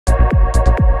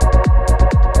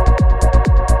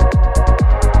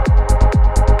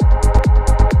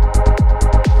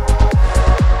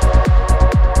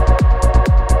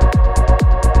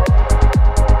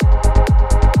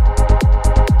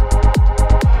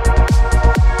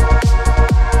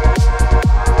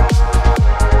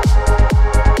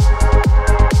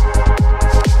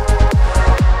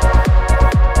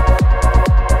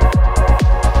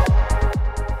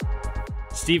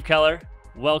Steve Keller,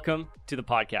 welcome to the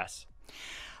podcast.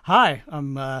 Hi,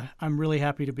 I'm really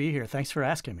happy to be here. Thanks for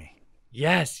asking me.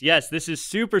 Yes, this is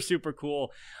super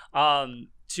cool.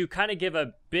 To kind of give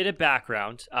a bit of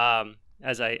background,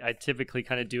 as I typically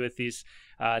kind of do with these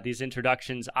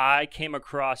introductions, I came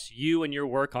across you and your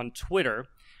work on Twitter.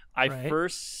 I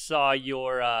first saw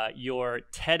your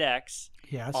TEDx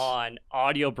on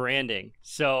audio branding,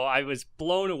 so I was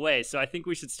blown away. So I think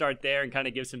we should start there and kind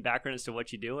of give some background as to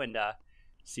what you do and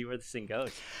see where this thing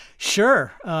goes.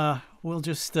 Sure. We'll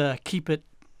just keep it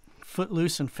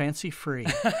footloose and fancy free.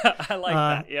 I like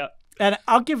that. Yeah. And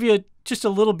I'll give you just a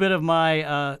little bit of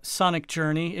my sonic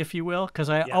journey, if you will, because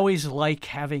I always like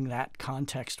having that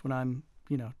context when I'm,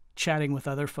 chatting with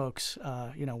other folks,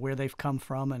 where they've come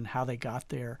from and how they got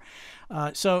there.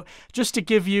 So just to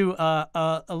give you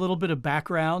a little bit of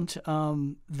background,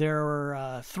 there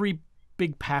are three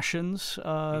big passions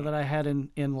that I had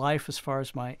in life as far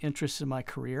as my interests in my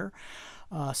career.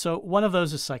 So one of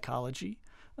those is psychology.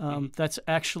 That's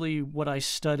actually what I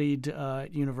studied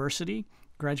at university.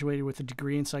 Graduated with a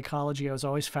degree in psychology. I was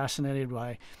always fascinated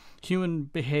by human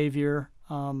behavior,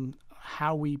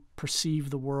 how we perceive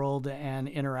the world and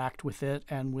interact with it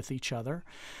and with each other.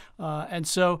 And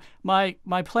so my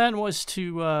plan was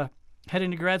to head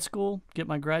into grad school, get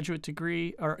my graduate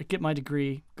degree, or get my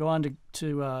degree, go on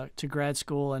to grad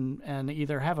school and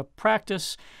either have a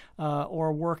practice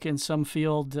or work in some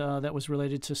field that was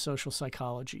related to social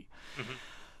psychology. Mm-hmm.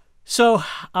 So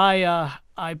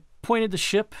I pointed the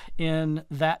ship in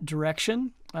that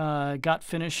direction, got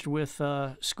finished with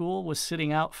school, was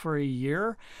sitting out for a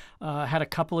year, had a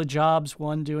couple of jobs,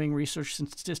 one doing research and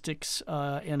statistics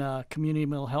in a community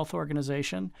mental health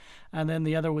organization, and then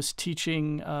the other was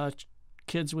teaching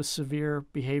kids with severe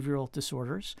behavioral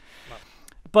disorders. Wow.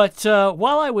 But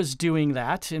while I was doing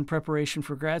that in preparation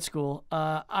for grad school,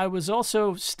 I was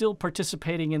also still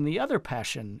participating in the other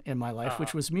passion in my life,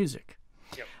 which was music.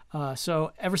 Yep.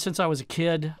 So ever since I was a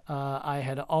kid, I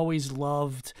had always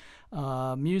loved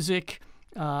music.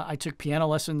 I took piano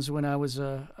lessons when I was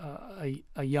a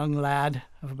young lad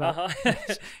of about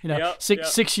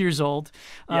six years old,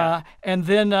 and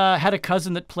then had a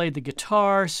cousin that played the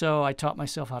guitar, so I taught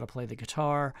myself how to play the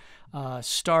guitar.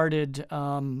 Started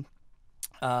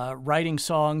writing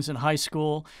songs in high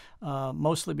school,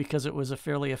 mostly because it was a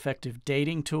fairly effective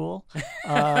dating tool,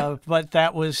 but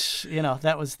that was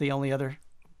the only other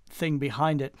thing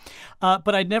behind it.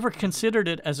 But I'd never considered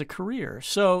it as a career.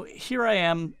 So here I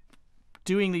am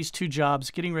doing these two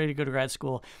jobs, getting ready to go to grad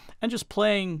school, and just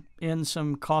playing in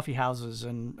some coffee houses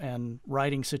and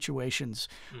writing situations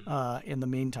in the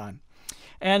meantime.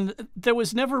 And there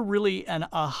was never really an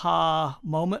aha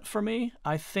moment for me.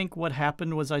 I think what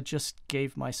happened was I just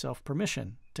gave myself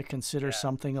permission to consider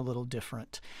something a little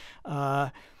different.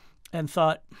 And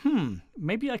thought,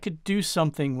 maybe I could do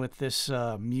something with this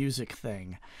music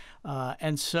thing.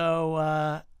 And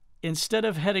so instead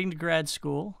of heading to grad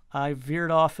school, I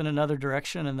veered off in another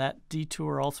direction, and that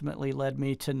detour ultimately led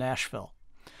me to Nashville.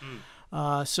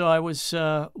 So I was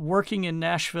working in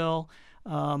Nashville,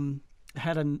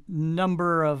 had a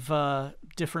number of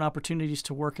different opportunities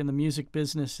to work in the music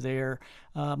business there.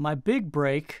 My big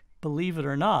break, believe it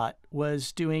or not,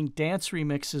 was doing dance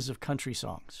remixes of country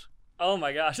songs. Oh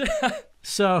my gosh.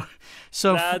 So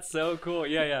that's so cool.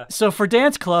 Yeah. So for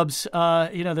dance clubs,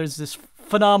 there's this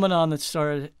phenomenon that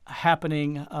started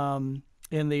happening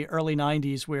in the early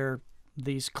 90s where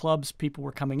these clubs, people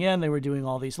were coming in, they were doing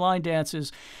all these line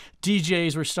dances.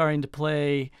 DJs were starting to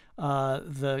play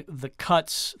the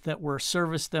cuts that were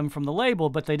serviced them from the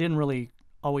label, but they didn't really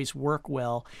always work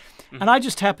well. Mm-hmm. And I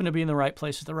just happened to be in the right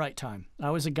place at the right time. I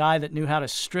was a guy that knew how to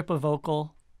strip a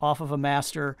vocal off of a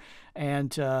master and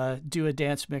do a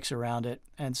dance mix around it.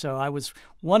 And so I was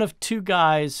one of two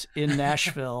guys in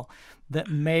Nashville that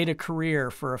made a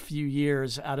career for a few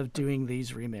years out of doing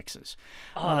these remixes.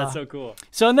 Oh, that's so cool.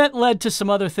 So, and that led to some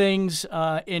other things,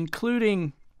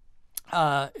 including,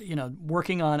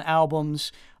 working on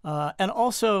albums and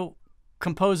also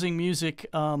composing music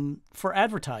for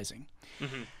advertising.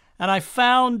 Mm-hmm. And I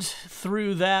found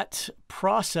through that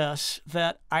process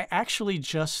that I actually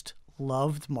just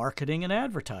loved marketing and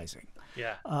advertising.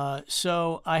 Yeah.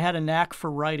 So I had a knack for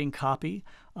writing copy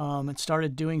and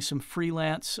started doing some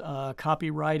freelance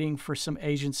copywriting for some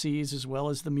agencies as well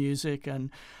as the music. And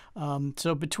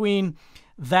so between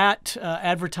that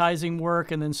advertising work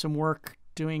and then some work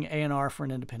doing A&R for an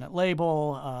independent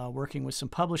label, working with some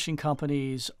publishing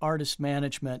companies, artist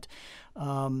management,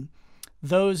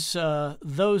 those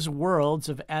worlds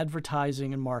of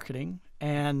advertising and marketing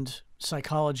and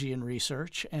psychology and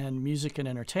research and music and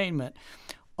entertainment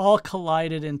all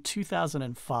collided in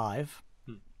 2005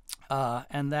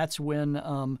 And that's when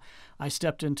I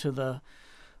stepped into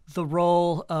the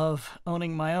role of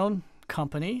owning my own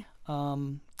company,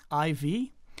 IV.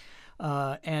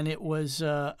 And it was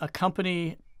a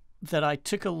company that I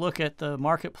took a look at the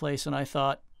marketplace and I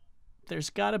thought, there's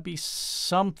got to be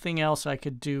something else I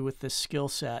could do with this skill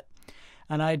set.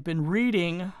 And I'd been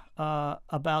reading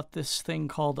about this thing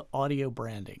called audio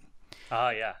branding. Oh,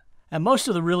 yeah. And most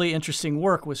of the really interesting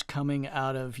work was coming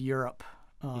out of Europe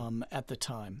at the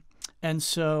time. And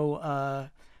so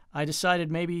I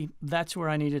decided maybe that's where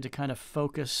I needed to kind of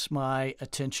focus my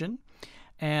attention.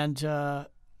 And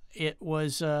it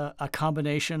was a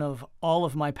combination of all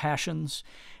of my passions.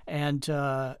 And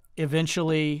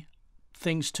eventually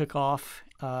things took off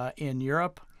in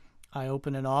Europe. I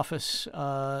opened an office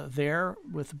there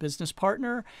with a business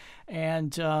partner,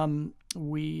 and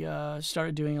we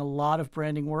started doing a lot of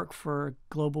branding work for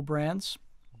global brands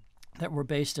that were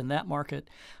based in that market,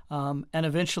 and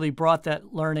eventually brought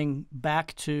that learning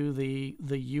back to the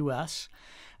U.S.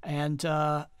 and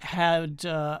had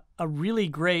a really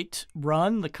great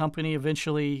run. The company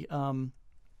eventually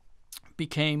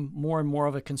became more and more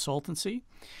of a consultancy,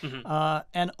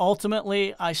 and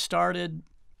ultimately I started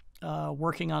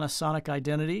working on a sonic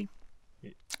identity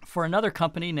for another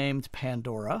company named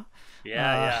Pandora.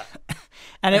 Yeah.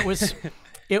 And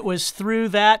it was through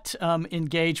that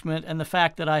engagement and the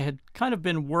fact that I had kind of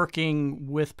been working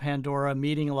with Pandora,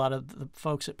 meeting a lot of the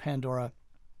folks at Pandora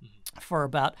for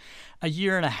about a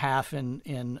year and a half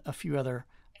in a few other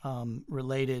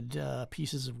related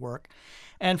pieces of work.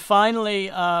 And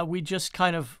finally, we just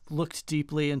kind of looked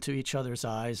deeply into each other's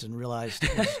eyes and realized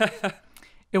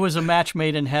it was a match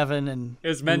made in heaven, and It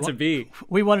was meant to be.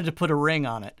 We wanted to put a ring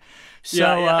on it.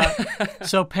 So,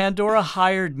 so Pandora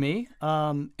hired me,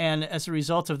 and as a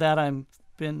result of that, I've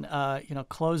been,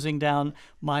 closing down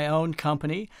my own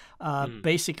company,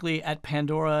 basically at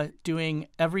Pandora, doing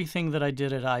everything that I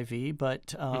did at IV,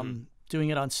 but doing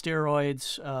it on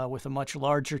steroids with a much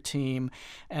larger team.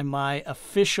 And my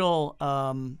official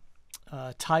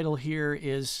title here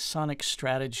is Sonic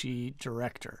Strategy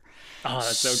Director. Oh,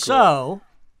 that's so cool. So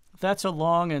that's a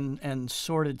long and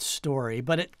sordid story,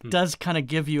 but it does kind of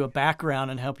give you a background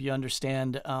and help you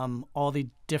understand all the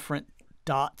different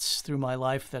dots through my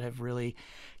life that have really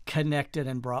connected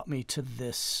and brought me to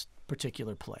this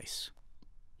particular place.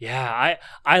 Yeah,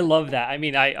 I love that. I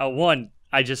mean,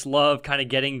 I just love kind of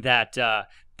getting that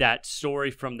that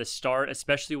story from the start,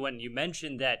 especially when you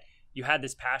mentioned that you had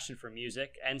this passion for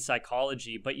music and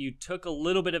psychology, but you took a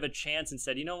little bit of a chance and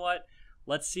said, you know what?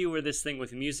 Let's see where this thing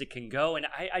with music can go. And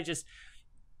I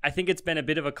think it's been a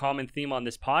bit of a common theme on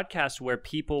this podcast where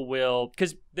people will,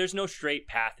 because there's no straight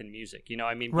path in music. You know,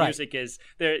 I mean, Right. Music is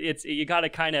there. You got to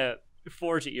kind of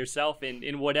forge it yourself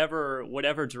in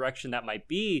whatever direction that might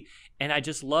be. And I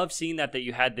just love seeing that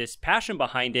you had this passion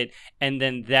behind it. And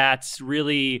then that's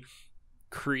really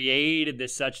created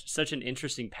this such an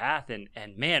interesting path, and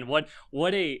man, what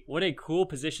a cool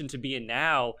position to be in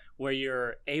now, where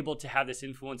you're able to have this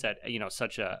influence at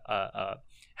such a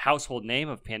household name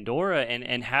of Pandora,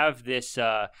 and have this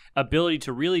ability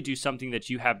to really do something that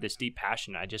you have this deep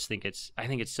passion. I think it's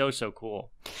so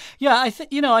cool. Yeah, I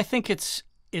think it's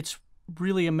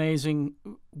really amazing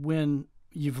when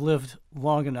you've lived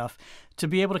long enough to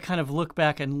be able to kind of look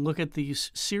back and look at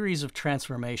these series of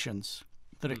transformations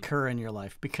that occur in your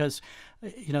life, because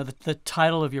the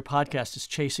title of your podcast is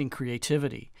Chasing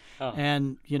Creativity.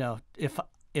 And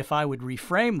if I would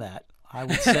reframe that, I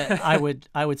would say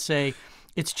I would say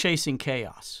it's chasing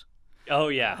chaos. Oh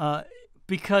yeah.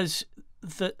 Because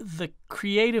the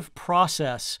creative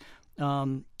process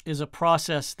is a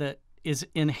process that is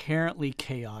inherently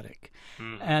chaotic.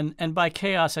 And by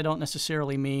chaos I don't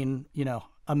necessarily mean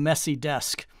a messy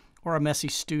desk or a messy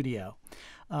studio.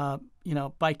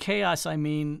 By chaos, I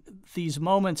mean these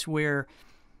moments where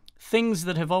things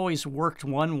that have always worked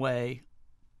one way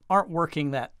aren't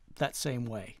working that same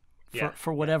way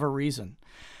for whatever reason.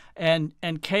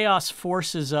 And chaos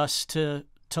forces us to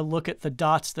look at the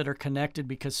dots that are connected,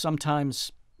 because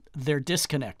sometimes they're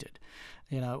disconnected.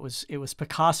 It was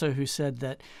Picasso who said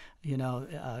that,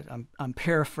 I'm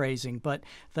paraphrasing, but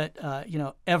that,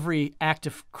 every act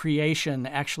of creation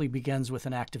actually begins with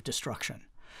an act of destruction.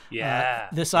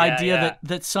 This idea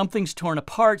that something's torn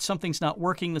apart, something's not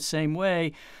working the same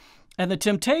way. And the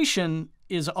temptation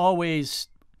is always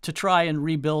to try and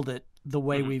rebuild it the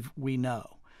way we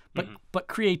know. But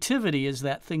creativity is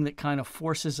that thing that kind of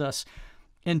forces us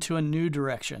into a new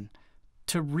direction,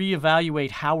 to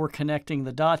reevaluate how we're connecting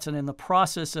the dots. And in the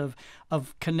process of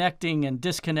connecting and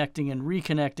disconnecting and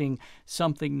reconnecting,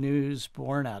 something new's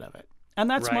born out of it. And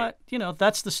that's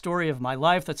that's the story of my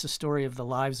life. That's the story of the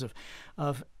lives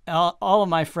of all of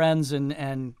my friends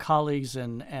and colleagues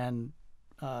and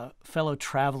fellow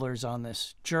travelers on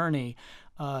this journey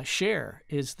share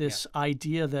is this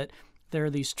idea that there are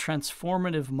these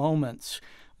transformative moments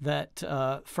that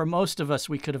for most of us,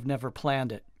 we could have never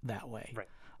planned it that way.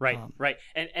 Right.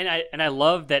 And I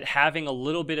love that, having a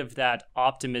little bit of that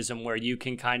optimism where you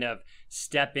can kind of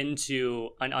step into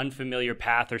an unfamiliar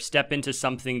path or step into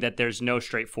something that there's no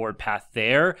straightforward path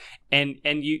there. And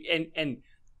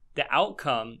the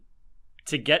outcome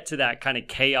to get to that kind of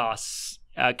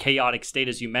chaotic state,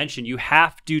 as you mentioned, you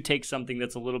have to take something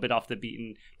that's a little bit off the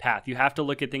beaten path. You have to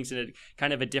look at things in a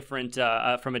kind of a different,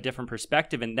 from a different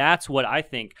perspective. And that's what I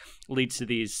think leads to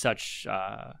these such,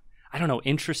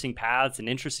 interesting paths and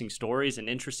interesting stories and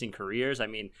interesting careers. I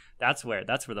mean, that's where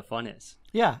the fun is.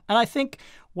 Yeah. And I think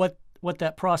what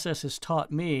that process has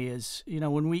taught me is,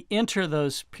 when we enter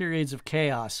those periods of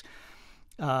chaos,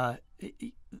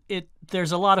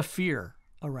 there's a lot of fear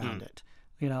around it.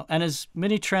 And as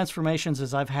many transformations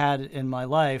as I've had in my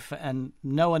life and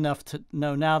know enough to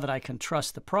know now that I can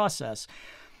trust the process,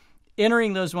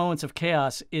 entering those moments of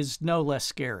chaos is no less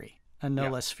scary and no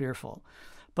less fearful.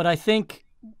 But I think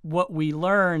what we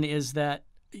learn is that,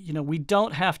 we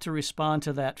don't have to respond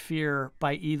to that fear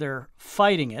by either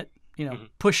fighting it,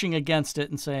 pushing against it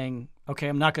and saying, okay,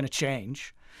 I'm not going to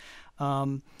change.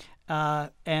 And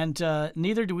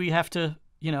neither do we have to,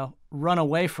 run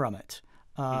away from it.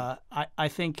 I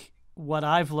think what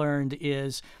I've learned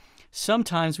is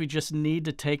sometimes we just need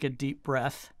to take a deep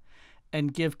breath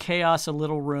and give chaos a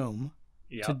little room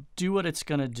to do what it's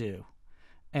going to do.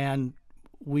 And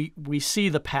we see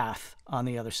the path on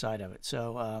the other side of it.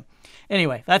 So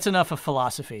anyway, that's enough of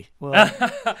philosophy. Well,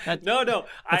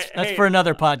 that's for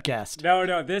another podcast.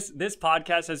 No. This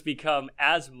podcast has become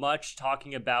as much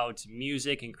talking about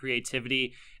music and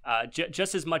creativity,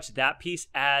 just as much that piece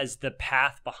as the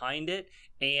path behind it.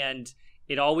 And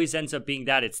it always ends up being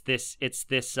that it's this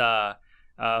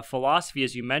philosophy,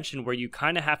 as you mentioned, where you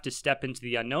kind of have to step into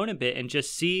the unknown a bit and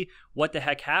just see what the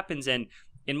heck happens. And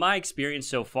in my experience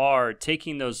so far,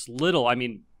 taking those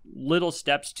little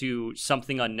steps to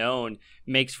something unknown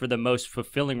makes for the most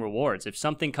fulfilling rewards. If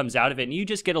something comes out of it and you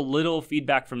just get a little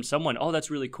feedback from someone, oh, that's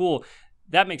really cool,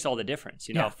 that makes all the difference,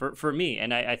 for me.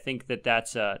 And I think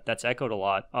that's echoed a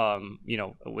lot,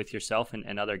 with yourself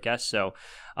and other guests. So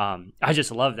I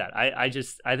just love that.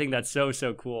 I think that's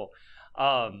so cool.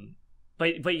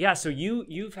 But yeah, so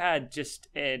you've had just,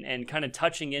 and kind of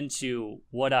touching into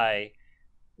what I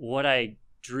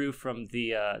drew from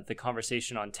the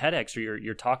conversation on TEDx, or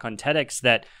your talk on TEDx,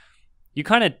 that you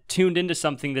kind of tuned into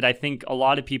something that I think a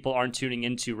lot of people aren't tuning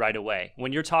into right away.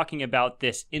 When you're talking about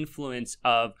this influence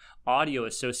of audio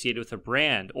associated with a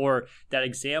brand, or that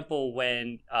example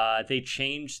when they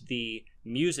changed the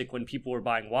music when people were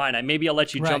buying wine, I'll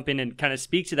let you jump in and kind of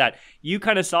speak to that. You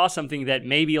kind of saw something that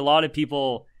maybe a lot of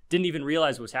people didn't even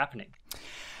realize was happening.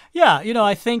 Yeah,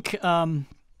 I think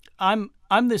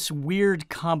I'm this weird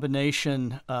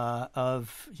combination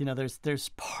of, there's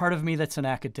part of me that's an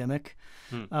academic,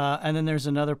 and then there's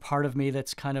another part of me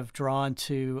that's kind of drawn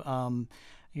to,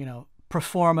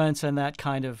 performance and that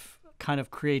kind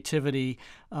of creativity,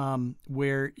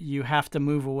 where you have to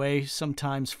move away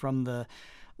sometimes from the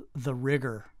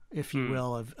rigor, if you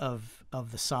will,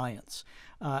 of the science.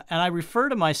 And I refer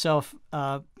to myself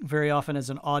very often as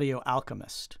an audio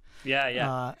alchemist.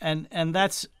 Yeah. And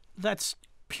that's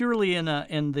purely in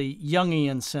the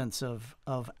Jungian sense of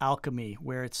alchemy,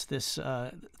 where it's this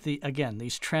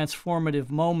these transformative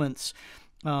moments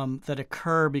that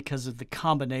occur because of the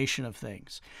combination of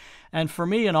things. And for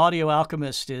me, an audio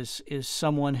alchemist is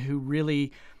someone who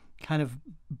really kind of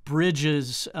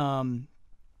bridges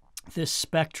this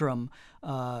spectrum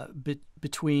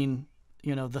between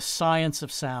the science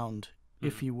of sound,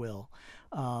 if you will,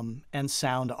 and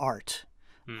sound art,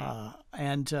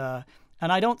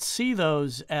 and I don't see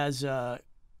those as,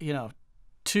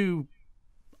 two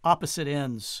opposite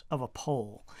ends of a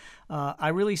pole. I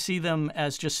really see them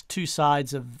as just two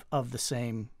sides of the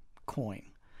same coin.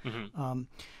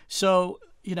 So,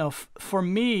 for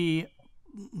me,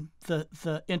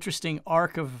 the interesting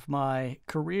arc of my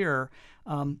career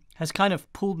has kind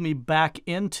of pulled me back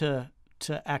into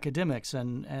academics.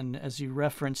 And as you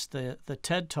referenced the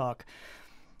TED Talk,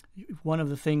 one of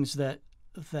the things that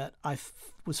I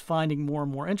was finding more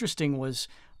and more interesting was,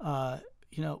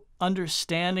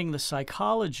 understanding the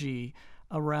psychology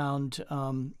around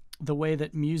the way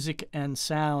that music and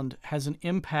sound has an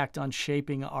impact on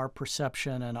shaping our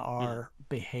perception and our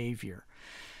behavior.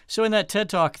 So in that TED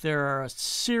Talk, there are a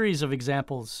series of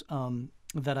examples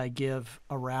that I give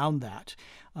around that,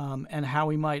 and how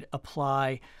we might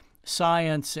apply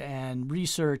science and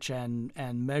research and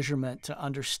measurement to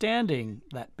understanding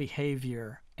that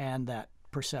behavior and that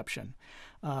perception.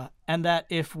 And that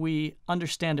if we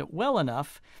understand it well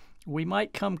enough, we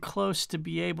might come close to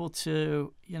be able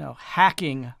to,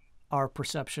 hacking our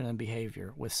perception and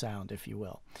behavior with sound, if you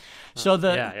will. So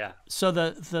the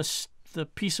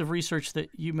piece of research that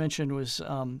you mentioned was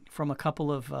from a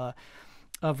couple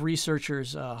of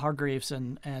researchers, Hargreaves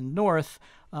and North,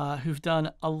 who've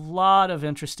done a lot of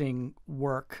interesting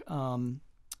work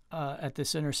at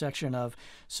this intersection of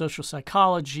social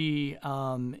psychology,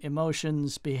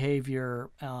 emotions, behavior,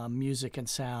 music, and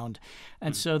sound.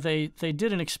 And so they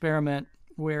did an experiment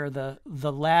where the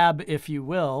lab, if you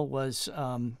will, was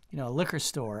a liquor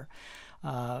store.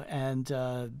 And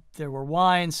there were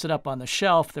wines set up on the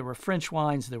shelf. There were French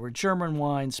wines. There were German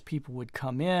wines. People would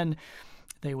come in.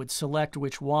 They would select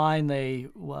which wine they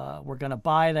were going to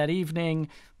buy that evening.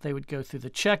 They would go through the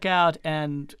checkout,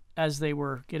 and as they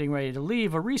were getting ready to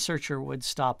leave, a researcher would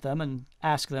stop them and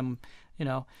ask them,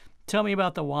 tell me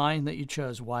about the wine that you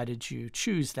chose. Why did you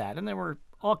choose that? And there were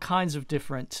all kinds of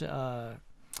different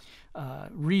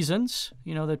reasons,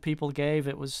 that people gave.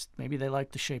 It was maybe they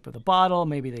liked the shape of the bottle,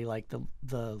 maybe they liked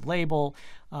the label,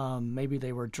 maybe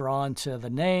they were drawn to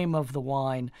the name of the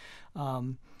wine.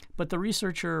 But the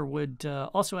researcher would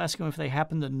also ask them if they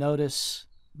happened to notice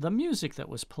the music that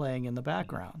was playing in the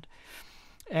background.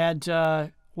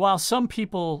 And while some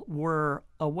people were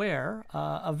aware,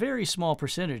 a very small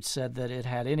percentage said that it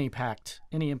had any impact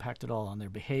at all on their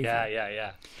behavior.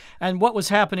 Yeah. And what was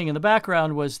happening in the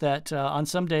background was that on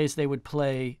some days they would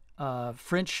play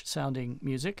French-sounding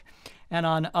music, and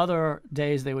on other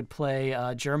days they would play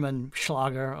German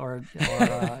Schlager or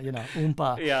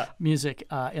Oompa music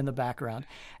in the background.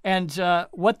 And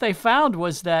what they found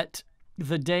was that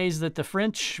the days that the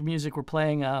French music were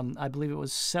playing, I believe it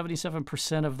was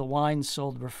 77% of the wines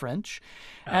sold were French.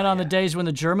 And on the days when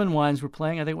the German wines were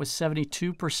playing, I think it was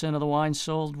 72% of the wines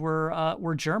sold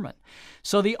were German.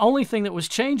 So the only thing that was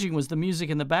changing was the music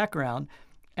in the background,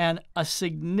 and a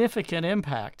significant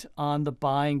impact on the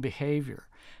buying behavior.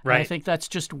 Right. And I think that's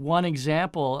just one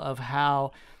example of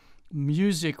how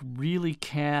music really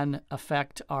can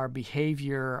affect our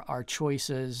behavior, our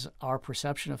choices, our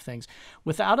perception of things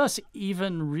without us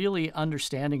even really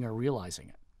understanding or realizing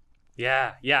it.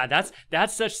 Yeah, that's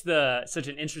such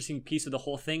an interesting piece of the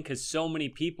whole thing, because so many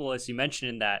people, as you mentioned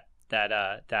in that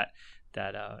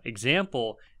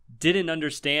example, didn't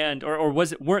understand or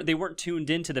weren't tuned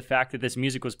into the fact that this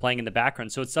music was playing in the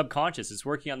background. So it's subconscious. It's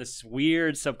working on this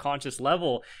weird subconscious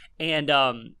level, and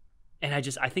I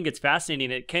think it's fascinating.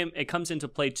 It comes into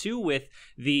play too with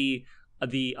the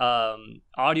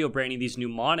audio branding, these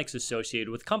mnemonics associated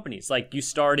with companies. Like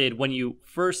when you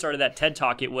first started that TED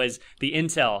Talk, it was the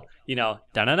Intel,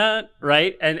 da-da-da,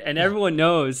 right? And everyone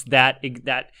knows that,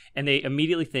 and they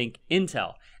immediately think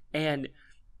Intel. And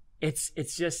it's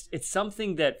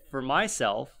something that for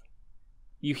myself,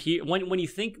 you hear when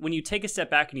you take a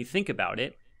step back and you think about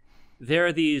it, there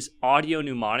are these audio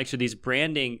mnemonics or these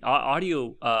branding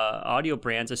audio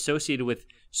brands associated with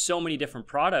so many different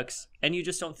products, and you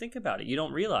just don't think about it. You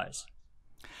don't realize.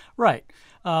 Right.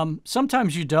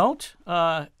 Sometimes you don't,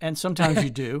 and sometimes you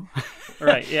do.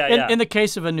 Right. Yeah. In the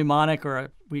case of a mnemonic,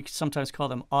 we sometimes call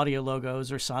them audio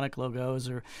logos or sonic logos,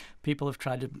 or people have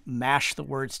tried to mash the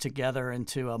words together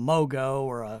into a MOGO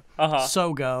or a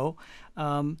SOGO,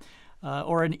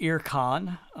 or an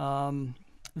earcon.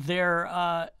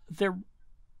 They're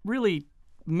really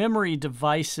memory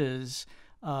devices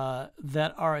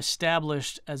that are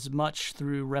established as much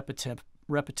through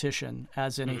repetition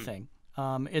as anything.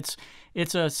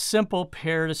 It's a simple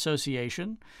paired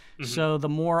association. Mm-hmm. So the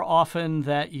more often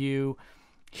that you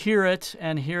hear it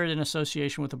in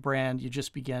association with a brand, you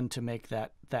just begin to make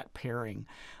that pairing.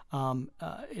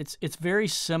 It's very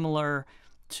similar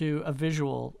to a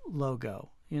visual logo.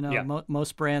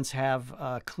 Most brands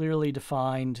have clearly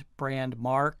defined brand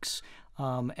marks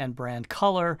and brand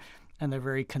color, and they're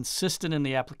very consistent in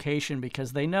the application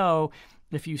because they know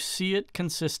if you see it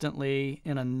consistently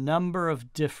in a number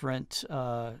of different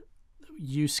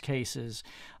use cases,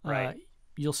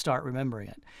 you'll start remembering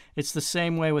it. It's the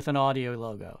same way with an audio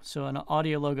logo. So an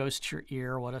audio logo is to your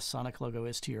ear what a sonic logo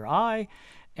is to your eye.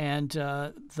 And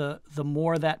the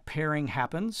more that pairing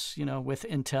happens, with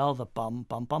Intel, the bum,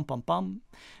 bum, bum, bum, bum.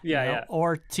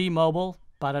 Or T-Mobile,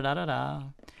 ba-da-da-da-da.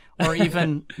 Or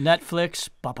even Netflix,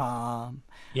 ba-bam.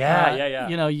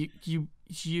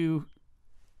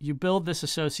 You build this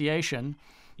association,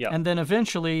 and then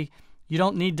eventually you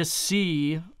don't need to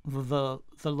see the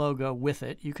logo with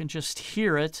it. You can just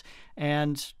hear it,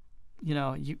 and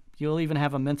you'll even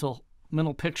have a mental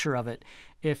mental picture of it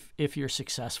if you're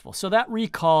successful. So that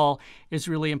recall is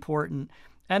really important.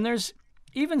 And there's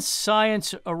even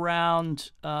science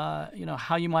around,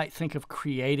 how you might think of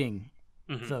creating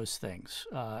those things.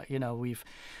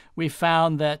 We've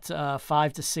found that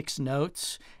 5 to 6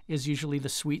 notes is usually the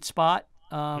sweet spot.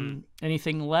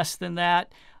 Anything less than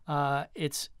that,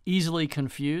 it's easily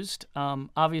confused.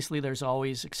 Obviously, there's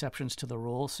always exceptions to the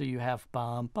rule. So you have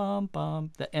bum, bum,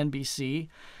 bum, the NBC,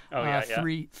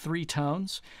 three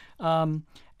tones. And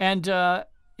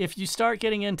if you start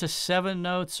getting into 7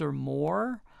 notes or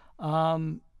more,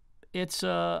 it's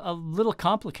a little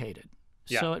complicated.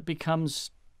 Yeah. So it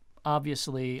becomes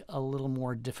obviously a little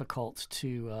more difficult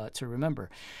to remember.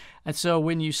 And so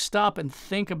when you stop and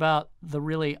think about the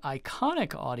really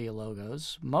iconic audio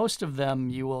logos, most of them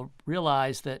you will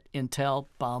realize that Intel,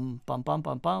 bum, bum, bum,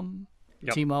 bum, bum,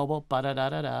 Yep. T-Mobile,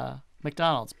 ba-da-da-da-da,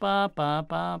 McDonald's, ba, ba,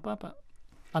 ba, ba, ba.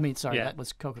 I mean, sorry, Yeah. that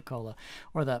was Coca-Cola.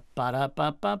 Or the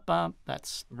ba-da-ba-ba-ba,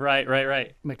 that's Right.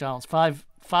 McDonald's.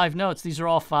 Five notes. These are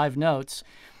all 5 notes.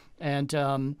 And,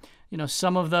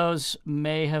 some of those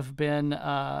may have been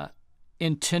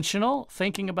intentional,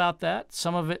 thinking about that.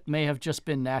 Some of it may have just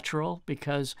been natural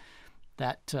because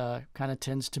that kind of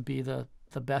tends to be the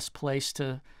best place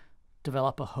to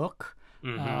develop a hook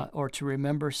or to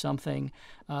remember something.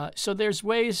 So there's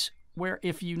ways where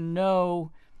if you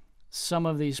know some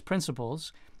of these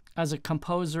principles as a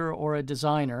composer or a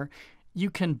designer, you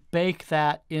can bake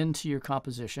that into your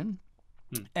composition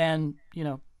and,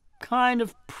 kind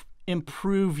of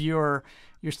improve your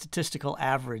statistical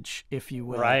average, if you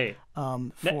will, Right.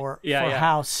 for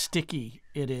how sticky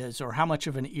it is or how much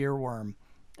of an earworm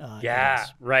it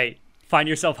is. Right. Find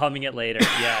yourself humming it later.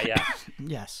 Yeah.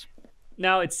 Yes.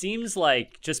 Now, it seems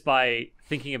like just by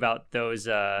thinking about those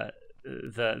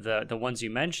the ones you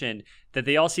mentioned, that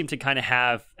they all seem to kind of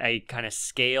have a kind of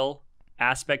scale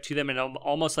aspect to them, and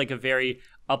almost like a very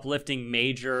uplifting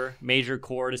major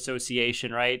chord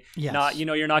association, right? Yes. Not,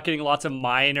 you're not getting lots of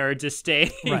minor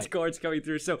distinct Right. chords coming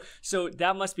through. So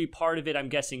that must be part of it, I'm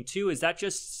guessing too. Is that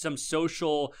just some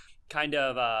social kind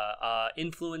of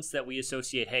influence that we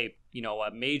associate? Hey,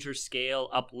 a major scale,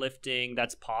 uplifting,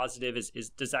 that's positive.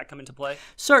 Does that come into play?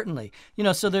 Certainly.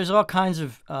 So there's all kinds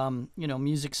of,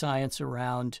 music science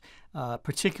around,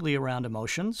 particularly around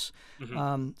emotions.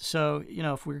 So,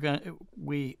 if we're going to,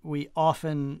 we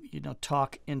often,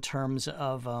 talk in terms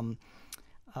of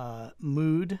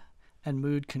mood and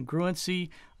mood congruency.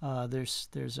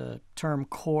 There's a term,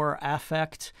 core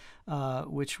affect,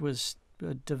 which was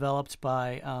developed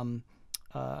by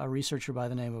a researcher by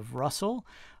the name of Russell.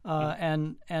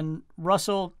 And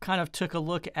Russell kind of took a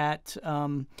look at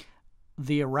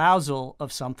the arousal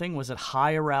of something. Was it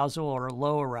high arousal or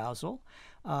low arousal?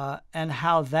 And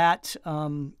how that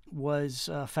was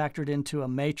factored into a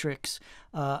matrix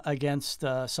against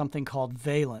something called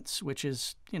valence, which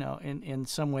is, in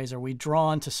some ways, are we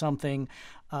drawn to something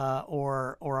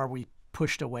or are we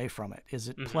pushed away from it? Is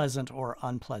it pleasant or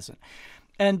unpleasant?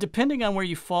 And depending on where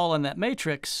you fall in that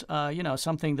matrix,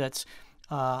 something that's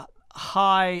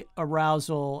high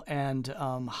arousal and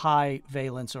high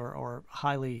valence or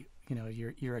highly,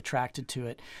 you're attracted to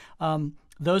it.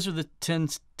 Those are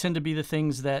tend to be the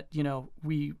things that,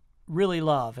 we really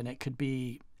love, and it could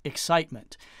be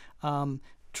excitement.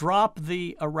 Drop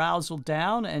the arousal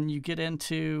down and you get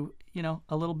into,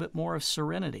 a little bit more of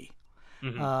serenity.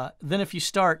 Then if you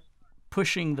start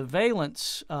pushing the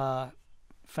valence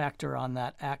factor on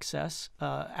that axis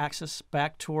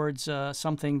back towards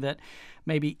something that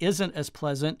maybe isn't as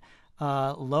pleasant,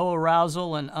 low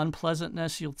arousal and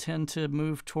unpleasantness, you'll tend to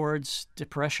move towards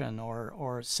depression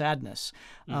or sadness.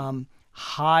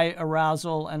 High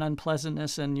arousal and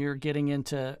unpleasantness, and you're getting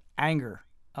into anger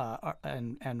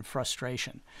and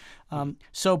frustration.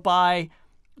 So by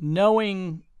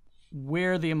knowing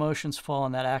where the emotions fall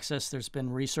on that axis, there's been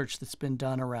research that's been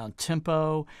done around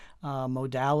tempo,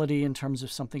 modality in terms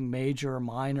of something major or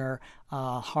minor,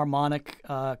 harmonic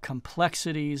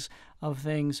complexities of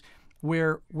things,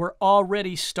 where we're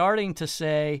already starting to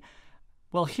say,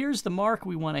 well, here's the mark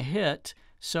we want to hit.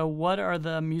 So what are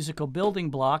the musical building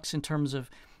blocks in terms of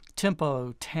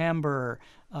tempo, timbre,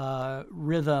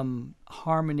 rhythm,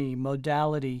 harmony,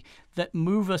 modality that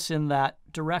move us in that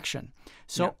direction?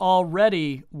 So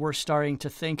already we're starting to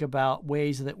think about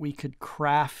ways that we could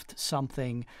craft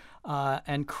something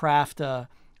and craft a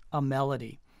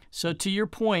melody. So to your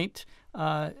point,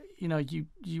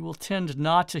 you will tend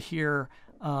not to hear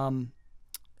audio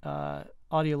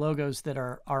logos that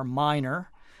are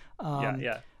minor.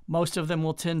 Most of them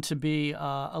will tend to be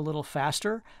a little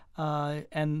faster.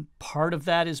 And part of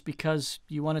that is because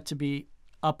you want it to be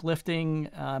uplifting,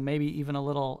 maybe even a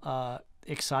little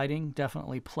exciting,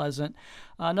 definitely pleasant.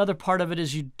 Another part of it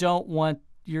is you don't want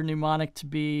your mnemonic to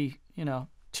be,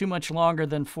 too much longer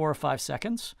than 4 or 5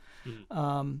 seconds,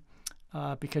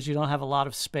 because you don't have a lot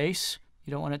of space.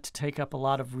 You don't want it to take up a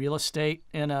lot of real estate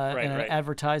in an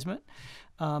advertisement.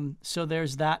 So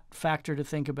there's that factor to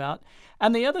think about.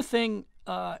 And the other thing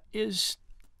is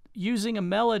using a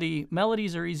melody.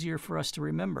 Melodies are easier for us to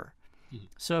remember.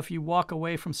 So if you walk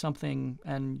away from something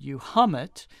and you hum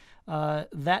it,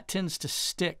 that tends to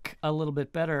stick a little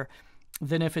bit better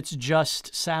than if it's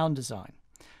just sound design.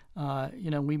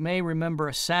 We may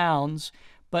remember sounds,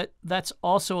 but that's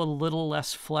also a little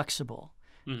less flexible.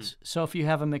 So if you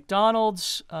have a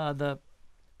McDonald's, the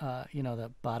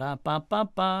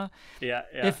ba-da-ba-ba-ba.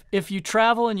 Yeah. If you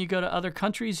travel and you go to other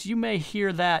countries, you may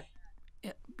hear that,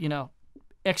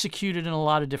 executed in a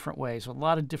lot of different ways, a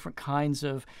lot of different kinds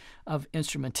of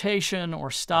instrumentation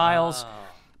or styles.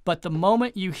 But the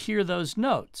moment you hear those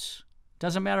notes,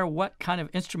 doesn't matter what kind of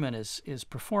instrument is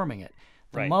performing it.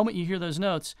 The moment you hear those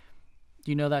notes,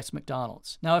 that's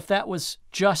McDonald's. Now, if that was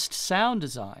just sound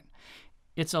design,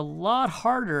 it's a lot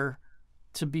harder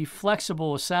to be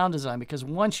flexible with sound design, because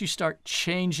once you start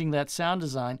changing that sound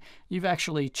design, you've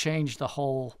actually changed the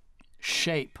whole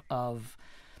shape of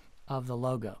the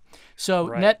logo. So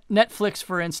Netflix,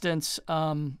 for instance,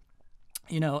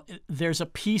 there's a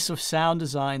piece of sound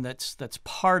design that's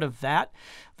part of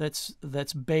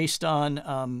that's based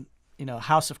on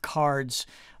House of Cards,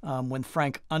 when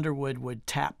Frank Underwood would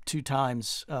tap 2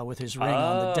 times with his ring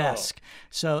on the desk.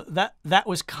 So that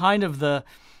was kind of the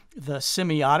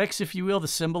semiotics, if you will, the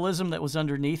symbolism that was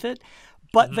underneath it.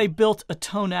 But they built a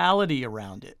tonality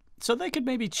around it. So they could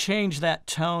maybe change that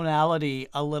tonality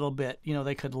a little bit.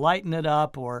 They could lighten it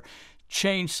up or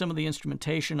change some of the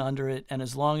instrumentation under it. And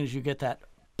as long as you get that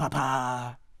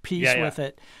ba-ba piece with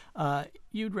it,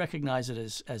 you'd recognize it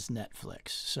as Netflix.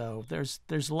 So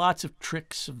there's lots of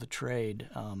tricks of the trade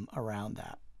around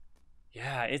that.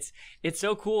 Yeah, it's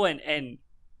so cool. And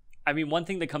I mean, one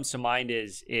thing that comes to mind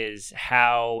is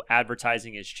how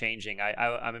advertising is changing.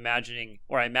 I'm imagining,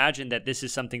 or I imagine that this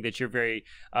is something that you're very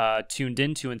tuned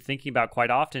into and thinking about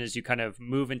quite often as you kind of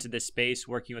move into this space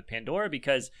working with Pandora,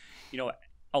 because,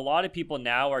 a lot of people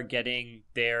now are getting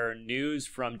their news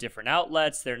from different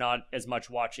outlets. They're not as much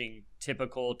watching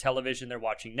typical television. They're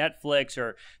watching Netflix,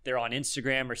 or they're on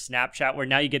Instagram or Snapchat, where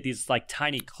now you get these like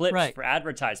tiny clips for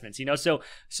advertisements, so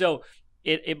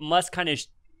it must kind of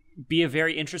be a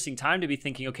very interesting time to be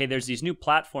thinking, okay, there's these new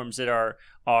platforms that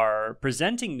are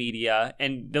presenting media,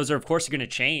 and those are of course going to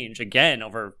change again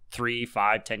over 3,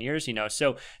 5, 10 years,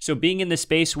 so being in the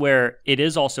space where it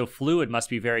is also fluid must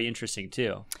be very interesting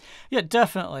too. Yeah,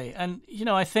 definitely. And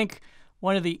I think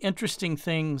one of the interesting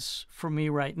things for me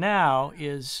right now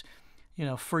is,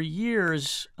 for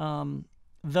years,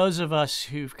 those of us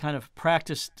who've kind of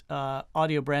practiced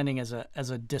audio branding as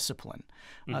a discipline,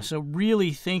 so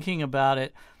really thinking about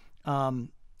it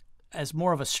as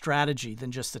more of a strategy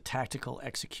than just a tactical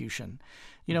execution.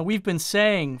 We've been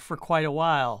saying for quite a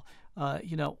while,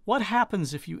 what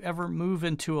happens if you ever move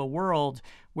into a world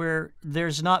where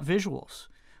there's not visuals,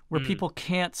 where people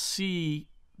can't see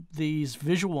these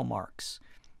visual marks,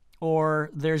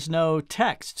 or there's no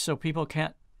text, so people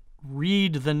can't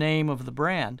read the name of the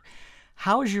brand?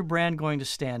 How is your brand going to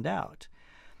stand out?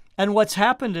 And what's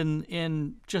happened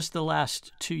in just the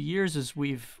last 2 years is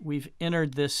we've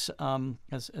entered this,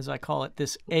 as I call it,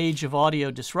 this age of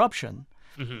audio disruption,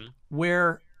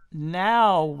 where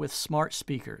now with smart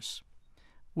speakers,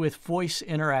 with voice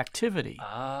interactivity,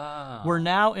 we're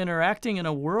now interacting in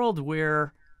a world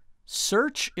where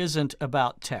search isn't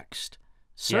about text.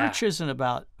 Search isn't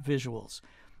about visuals.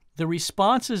 The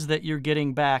responses that you're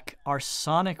getting back are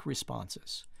sonic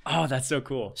responses. Oh, that's so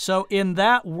cool. So in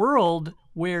that world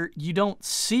where you don't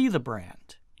see the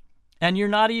brand, and you're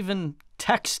not even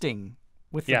texting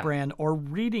with the brand or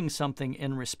reading something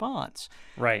in response,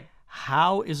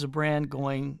 how is a brand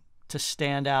going to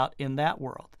stand out in that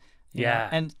world? You know?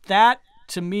 And that,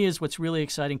 to me, is what's really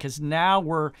exciting, because now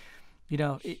we're,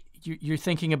 you're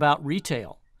thinking about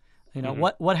retail.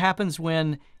 What happens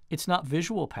when it's not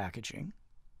visual packaging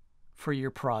for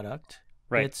your product?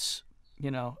 It's,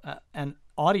 an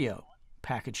audio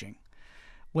packaging.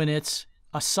 When it's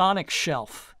a sonic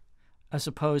shelf as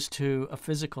opposed to a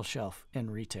physical shelf in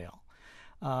retail.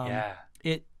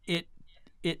 It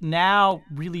now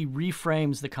really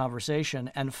reframes the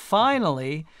conversation. And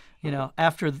finally,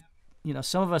 after,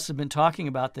 some of us have been talking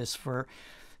about this for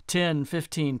 10,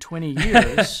 15, 20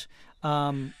 years,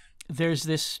 there's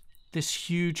this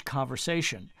huge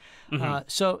conversation.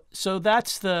 So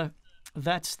that's the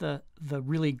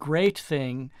really great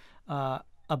thing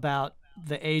about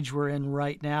the age we're in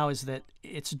right now is that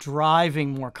it's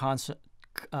driving more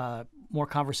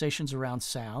conversations around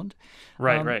sound.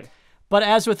 Right. But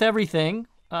as with everything,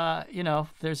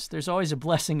 there's always a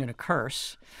blessing and a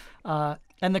curse.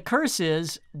 And the curse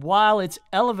is, while it's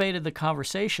elevated the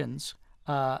conversations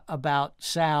about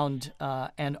sound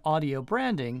and audio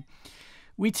branding,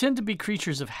 we tend to be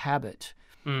creatures of habit.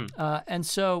 And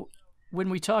so when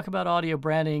we talk about audio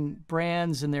branding,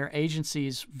 brands and their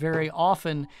agencies very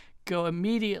often go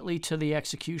immediately to the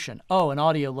execution. Oh, an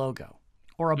audio logo,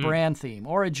 or a brand theme,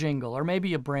 or a jingle, or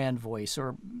maybe a brand voice,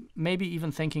 or maybe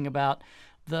even thinking about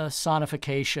the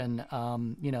sonification,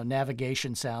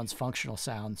 navigation sounds, functional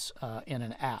sounds in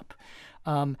an app.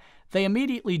 They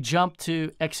immediately jump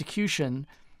to execution,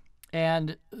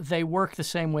 and they work the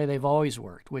same way they've always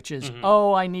worked, which is,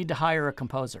 oh, I need to hire a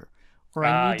composer, or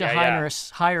I need to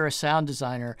hire a sound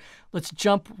designer. Let's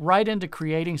jump right into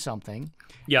creating something,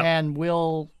 and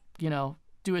we'll,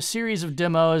 do a series of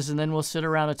demos, and then we'll sit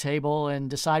around a table and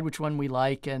decide which one we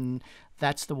like, and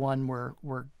that's the one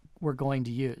we're going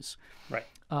to use. Right.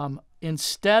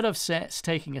 Instead of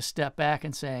taking a step back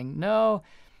and saying, no,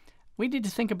 we need to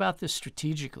think about this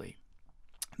strategically.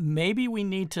 Maybe we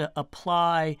need to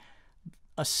apply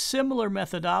a similar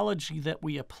methodology that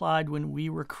we applied when we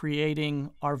were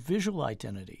creating our visual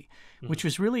identity, which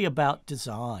was really about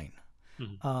design,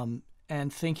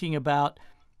 and thinking about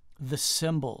the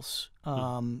symbols,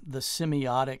 the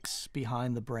semiotics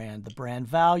behind the brand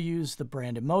values, the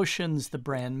brand emotions, the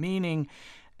brand meaning,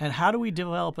 and how do we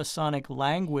develop a sonic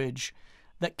language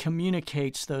that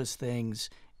communicates those things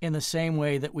in the same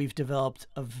way that we've developed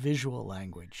a visual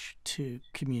language to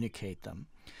communicate them.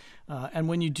 And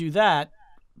when you do that,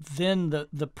 then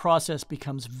the process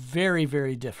becomes very,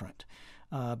 very different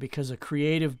because a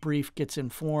creative brief gets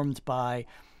informed by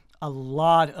a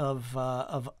lot of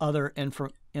other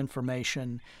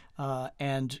information,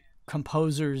 and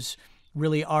composers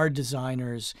really are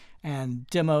designers, and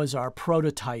demos are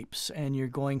prototypes, and you're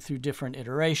going through different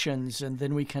iterations, and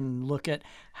then we can look at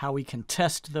how we can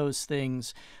test those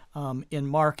things in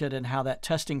market, and how that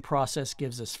testing process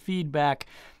gives us feedback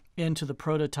into the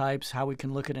prototypes, how we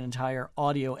can look at an entire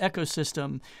audio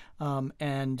ecosystem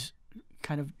and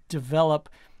kind of develop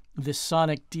this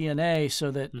sonic DNA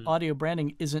so that audio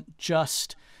branding isn't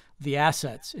just the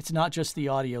assets. It's not just the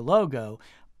audio logo,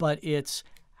 but it's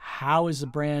how is the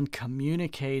brand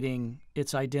communicating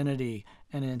its identity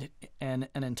and an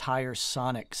entire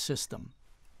sonic system.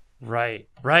 Right.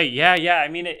 Yeah. I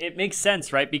mean, it makes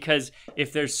sense, right? Because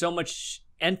if there's so much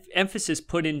emphasis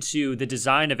put into the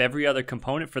design of every other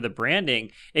component for the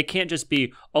branding, it can't just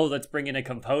be, oh, let's bring in a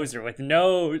composer with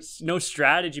no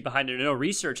strategy behind it, or no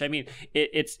research. I mean,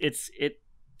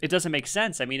 it doesn't make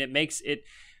sense. I mean, it makes it.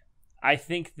 I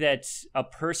think that a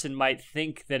person might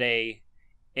think that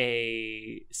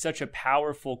such a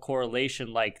powerful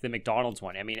correlation like the McDonald's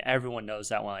one. I mean, everyone knows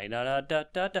that one. Like, da, da,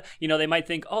 da, da. They might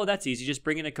think, oh, that's easy, just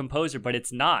bring in a composer, but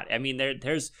it's not. I mean,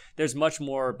 there's much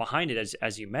more behind it,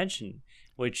 as you mentioned.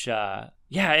 Which,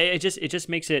 it just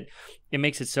makes it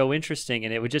so interesting,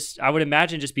 and I would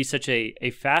imagine just be such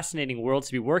a fascinating world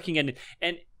to be working in.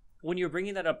 And when you were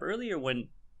bringing that up earlier, when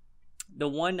the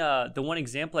one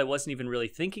example I wasn't even really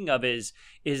thinking of is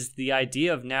the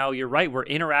idea of, now you're right, we're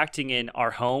interacting in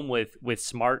our home with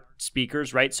smart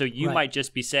speakers, right? So you might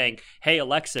just be saying, hey,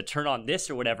 Alexa, turn on this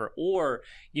or whatever. Or,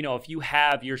 if you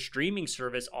have your streaming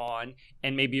service on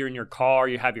and maybe you're in your car,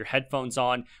 you have your headphones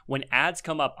on, when ads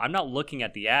come up, I'm not looking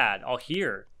at the ad, I'll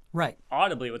hear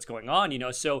audibly what's going on,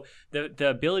 So the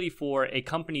ability for a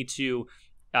company to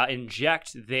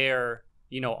inject their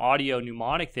audio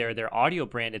mnemonic there, their audio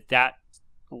brand, at that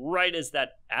right as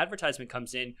that advertisement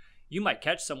comes in, you might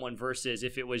catch someone, versus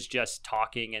if it was just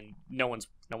talking and no one's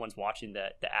watching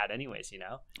the ad anyways,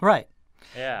 Right.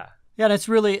 Yeah. Yeah, and it's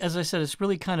really, as I said, it's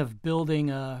really kind of building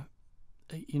a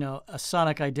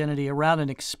sonic identity around an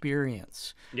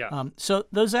experience. Yeah. So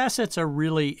those assets are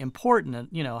really important,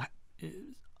 and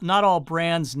not all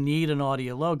brands need an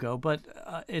audio logo, but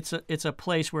it's a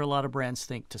place where a lot of brands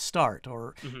think to start,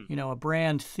 or a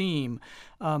brand theme,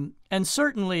 and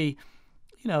certainly,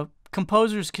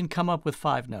 composers can come up with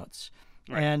 5 notes,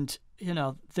 and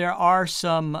there are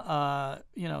some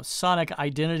sonic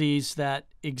identities that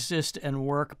exist and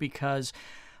work because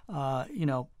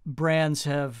brands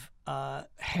have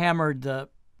hammered the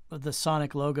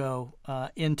sonic logo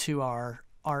into our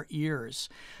ears,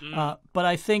 but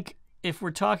I think if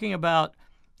we're talking about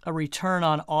a return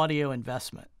on audio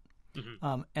investment,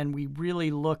 and we really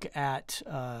look at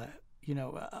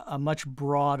a much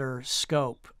broader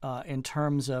scope in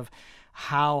terms of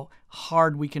how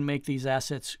hard we can make these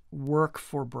assets work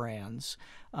for brands,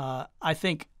 I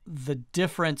think the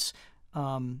difference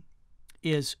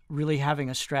is really having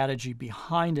a strategy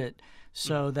behind it,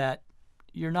 so that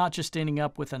you're not just ending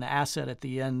up with an asset at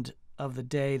the end of the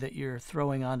day that you're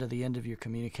throwing onto the end of your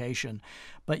communication,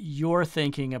 but you're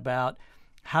thinking about,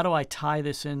 how do I tie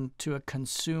this into a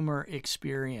consumer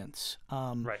experience?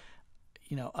 Right.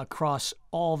 Across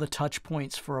all the touch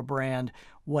points for a brand,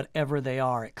 whatever they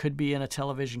are. It could be in a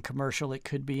television commercial, it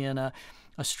could be in a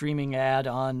streaming ad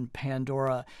on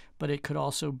Pandora, but it could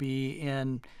also be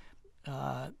in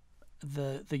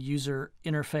the user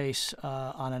interface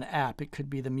on an app. It could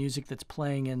be the music that's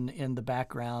playing in the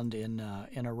background in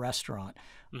a restaurant.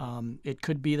 It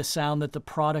could be the sound that the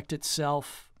product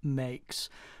itself makes.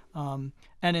 And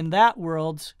in that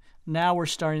world, now we're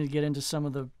starting to get into some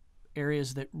of the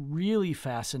areas that really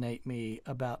fascinate me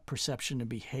about perception and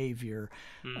behavior.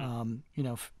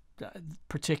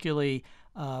 Particularly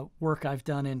work I've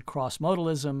done in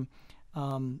cross-modalism,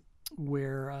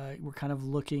 where we're kind of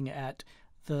looking at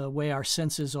the way our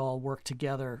senses all work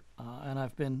together. And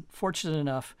I've been fortunate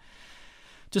enough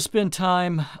to spend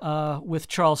time with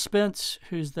Charles Spence,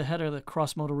 who's the head of the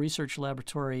Cross-Modal Research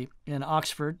Laboratory in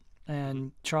Oxford.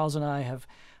 And Charles and I have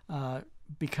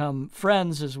become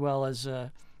friends as well as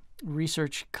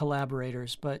research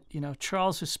collaborators. But,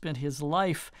 Charles has spent his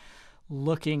life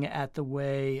looking at the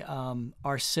way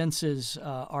our senses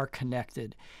are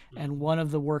connected. And one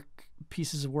of the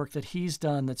pieces of work that he's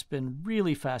done that's been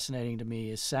really fascinating to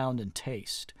me is sound and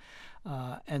taste.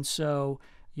 And so,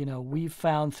 we've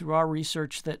found through our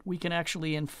research that we can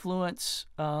actually influence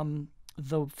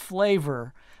the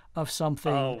flavor of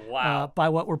something by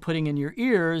what we're putting in your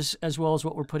ears as well as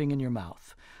what we're putting in your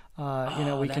mouth.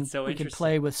 We can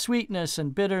play with sweetness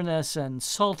and bitterness and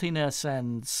saltiness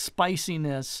and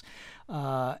spiciness.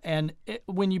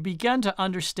 When you begin to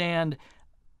understand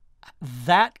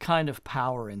that kind of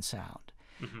power in sound,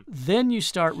 then you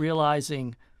start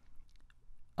realizing,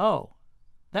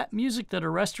 that music that a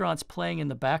restaurant's playing in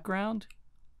the background,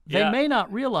 they may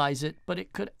not realize it, but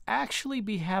it could actually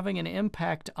be having an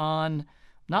impact on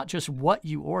not just what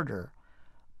you order,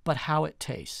 but how it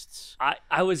tastes.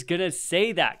 I was going to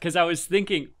say that because I was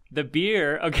thinking the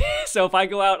beer. Okay, so if I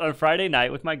go out on a Friday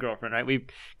night with my girlfriend, right? We've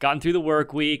gotten through the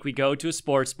work week. We go to a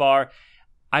sports bar.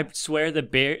 I swear the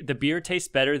beer tastes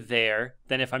better there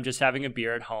than if I'm just having a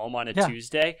beer at home on a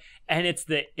Tuesday. And it's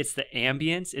the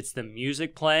ambience, it's the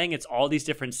music playing, it's all these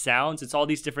different sounds, it's all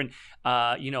these different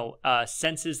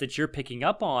senses that you're picking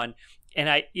up on.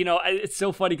 And it's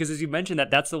so funny because as you mentioned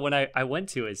that's the one I went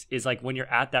to is like when you're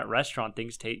at that restaurant,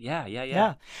 things taste.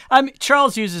 Yeah.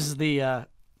 Charles uses the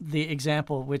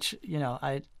example, which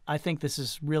I think this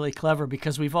is really clever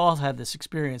because we've all had this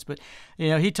experience. But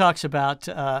he talks about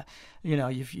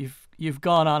you've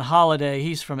gone on holiday.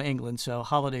 He's from England, so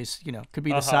holidays could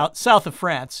be the south of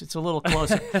France. It's a little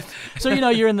closer. So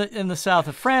you're in the south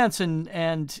of France,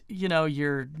 and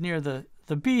you're near the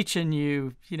beach, and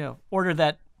you order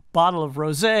that bottle of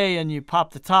rosé and you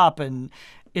pop the top, and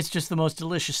it's just the most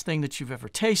delicious thing that you've ever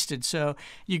tasted. So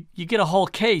you get a whole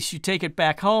case, you take it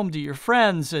back home to your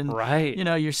friends, and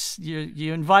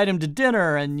you invite them to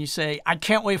dinner, and you say, I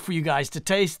can't wait for you guys to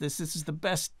taste this. This is the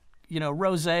best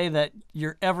rosé that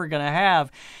you're ever going to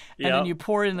have. And then you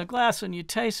pour it in the glass and you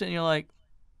taste it, and you're like,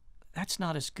 that's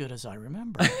not as good as I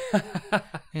remember.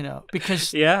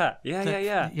 Because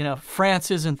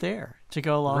France isn't there to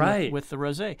go along with the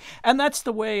rosé. And that's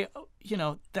the way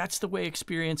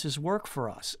experiences work for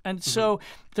us. And so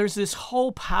there's this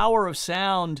whole power of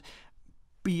sound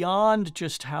beyond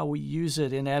just how we use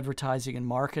it in advertising and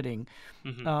marketing,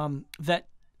 that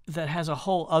has a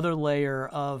whole other layer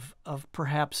of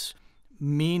perhaps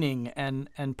meaning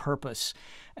and purpose.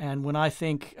 And when I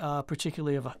think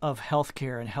particularly of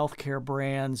healthcare and healthcare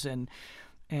brands and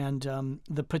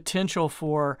the potential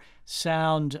for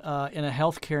sound in a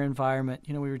healthcare environment,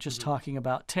 we were just talking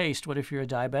about taste. What if you're a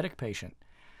diabetic patient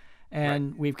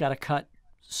and we've got to cut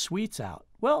sweets out?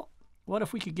 Well, what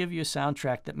if we could give you a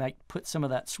soundtrack that might put some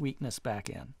of that sweetness back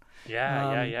in?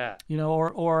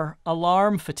 Or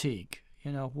alarm fatigue.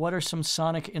 What are some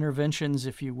sonic interventions,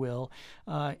 if you will,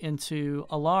 into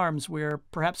alarms where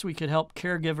perhaps we could help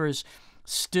caregivers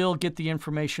still get the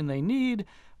information they need,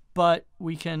 but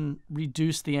we can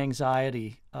reduce the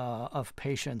anxiety of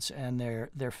patients and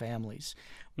their families.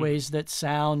 Ways that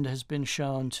sound has been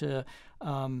shown to,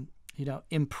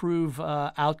 improve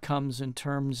outcomes in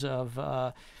terms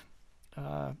of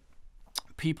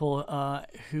people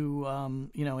who,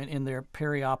 in their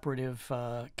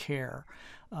perioperative care.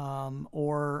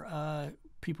 Or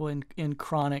people in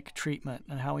chronic treatment,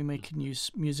 and how we can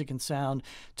use music and sound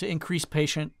to increase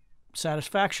patient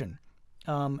satisfaction.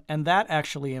 And that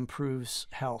actually improves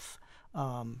health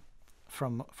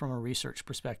from a research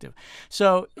perspective.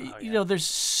 So there's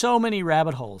so many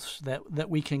rabbit holes that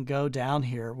we can go down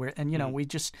here.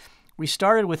 We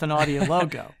started with an audio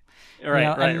logo,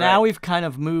 and now we've kind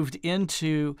of moved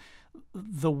into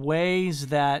the ways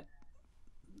that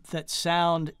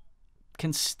sound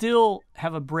can still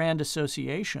have a brand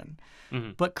association,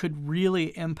 but could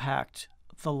really impact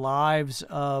the lives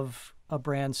of a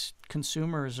brand's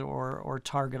consumers or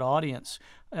target audience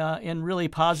in really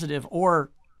positive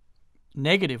or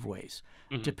negative ways,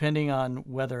 depending on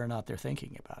whether or not they're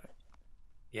thinking about it.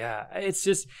 Yeah, it's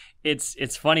just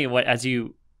it's funny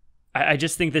I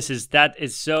just think that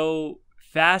is so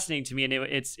fascinating to me, and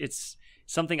it's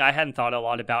something I hadn't thought a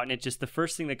lot about, and the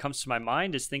first thing that comes to my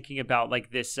mind is thinking about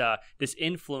like this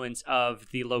influence of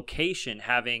the location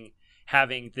having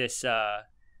this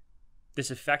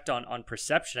effect on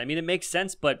perception. I mean, it makes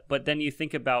sense, but then you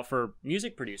think about for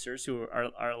music producers who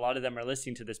are a lot of them are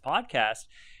listening to this podcast,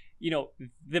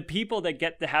 the people that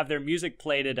get to have their music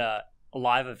played at a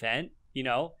live event,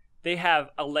 they have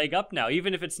a leg up now,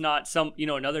 even if it's not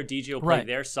another DJ will play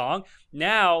their song.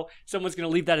 Now someone's going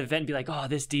to leave that event and be like, oh,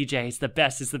 this DJ is the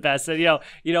best. And,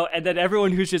 and then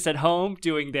everyone who's just at home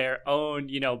doing their own,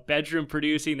 bedroom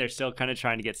producing, they're still kind of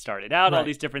trying to get started out, all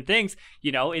these different things,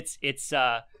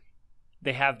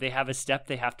 they have a step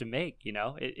they have to make,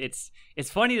 it's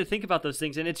funny to think about those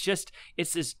things. And it's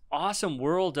this awesome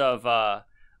world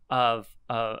of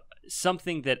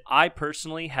something that I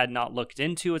personally had not looked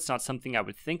into. It's not something I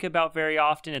would think about very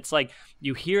often. It's like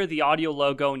you hear the audio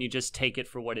logo and you just take it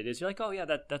for what it is. You're like, oh yeah,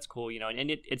 that's cool,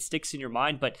 and it sticks in your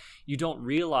mind, but you don't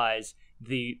realize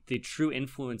the true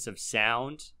influence of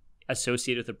sound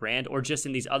associated with a brand, or just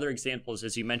in these other examples,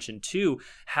 as you mentioned too,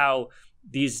 how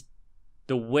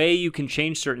the way you can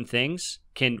change certain things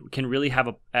can really have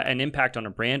an impact on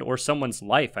a brand or someone's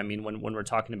life. I mean, when we're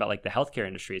talking about like the healthcare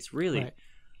industry, it's really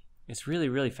It's really,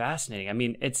 really fascinating. I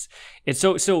mean, it's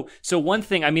so one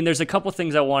thing, I mean, there's a couple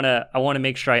things I want to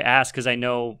make sure I ask, because I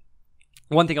know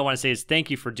one thing I want to say is thank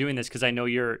you for doing this, because I know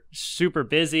you're super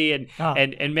busy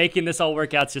and making this all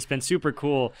work out. It's just been super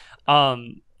cool.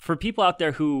 For people out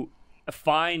there who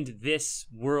find this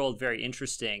world very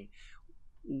interesting,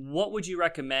 what would you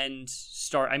recommend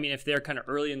I mean, if they're kind of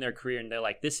early in their career and they're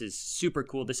like, this is super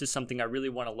cool, this is something I really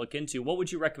want to look into, what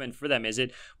would you recommend for them? Is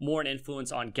it more an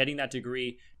influence on getting that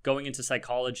degree, going into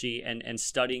psychology and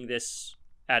studying this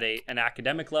at an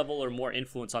academic level, or more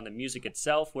influence on the music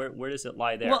itself? Where does it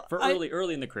lie there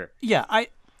early in the career? Yeah,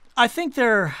 I think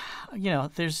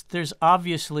there's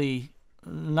obviously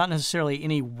not necessarily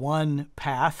any one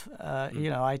path.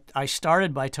 I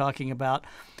started by talking about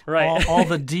all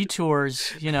the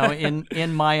detours,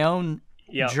 in my own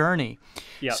journey.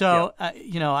 So,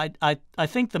 I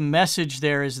think the message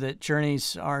there is that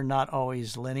journeys are not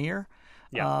always linear.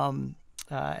 And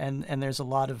there's a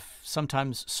lot of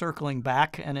sometimes circling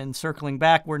back, and in circling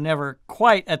back, we're never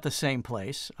quite at the same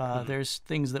place. There's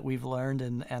things that we've learned,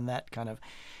 and that kind of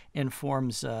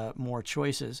informs more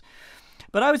choices.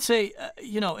 But I would say,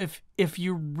 if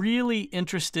you're really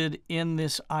interested in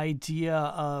this idea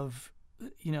of,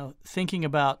 thinking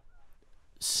about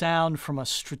sound from a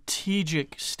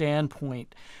strategic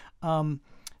standpoint,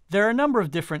 there are a number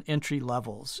of different entry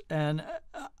levels. And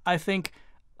I think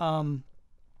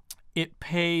it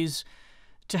pays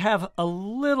to have a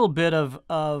little bit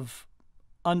of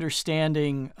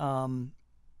understanding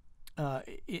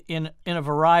in a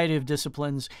variety of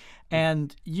disciplines,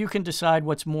 and you can decide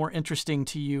what's more interesting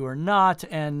to you or not,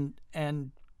 and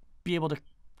be able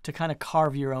to kind of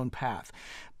carve your own path.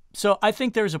 So I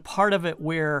think there's a part of it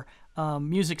where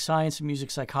music science and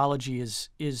music psychology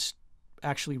is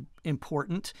actually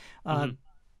important.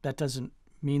 That doesn't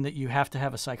mean that you have to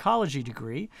have a psychology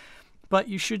degree, but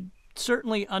you should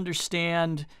certainly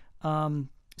understand some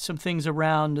things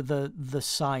around the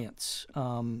science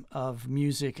of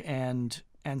music and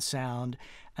sound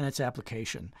and its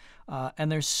application. And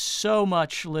there's so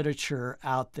much literature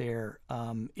out there.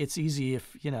 It's easy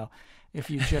if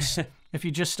you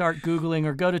just start Googling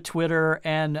or go to Twitter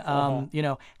and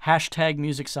hashtag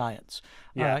music science.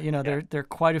 There are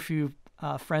quite a few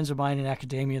friends of mine in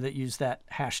academia that use that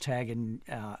hashtag,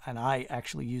 and I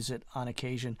actually use it on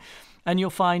occasion. And you'll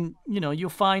find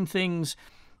things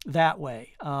that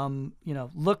way.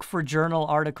 Look for journal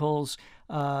articles,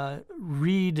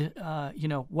 read,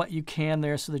 what you can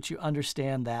there so that you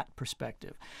understand that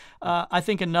perspective. I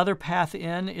think another path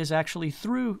in is actually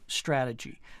through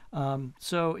strategy.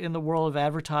 So in the world of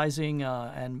advertising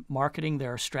and marketing,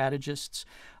 there are strategists,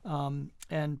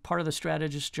 and part of the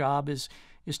strategist's job is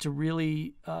to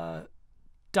really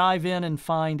dive in and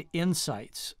find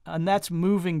insights. And that's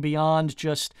moving beyond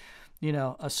just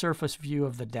a surface view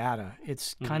of the data.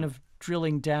 It's kind of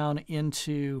drilling down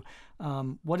into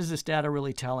what is this data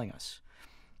really telling us?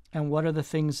 And what are the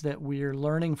things that we're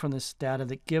learning from this data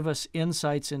that give us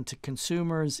insights into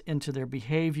consumers, into their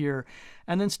behavior,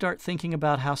 and then start thinking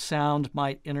about how sound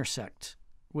might intersect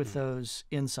with those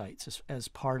insights as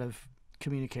part of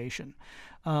communication.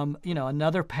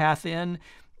 Another path in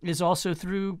is also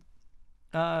through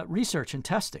research and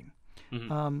testing.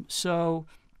 So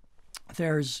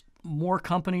there's more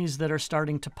companies that are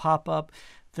starting to pop up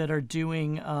that are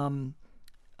doing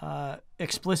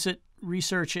explicit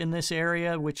research in this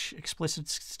area, which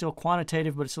explicit's still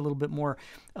quantitative, but it's a little bit more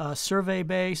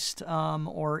survey-based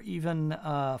or even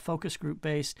focus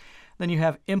group-based. Then you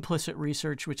have implicit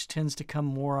research, which tends to come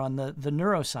more on the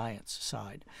neuroscience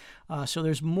side. So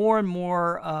there's more and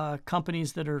more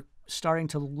companies that are starting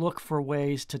to look for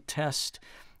ways to test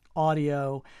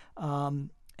audio, and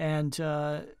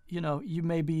you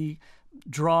may be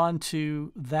drawn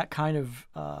to that kind of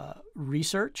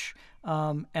research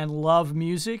and love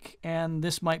music, and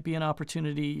this might be an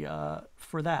opportunity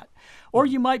for that. Or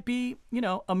you might be,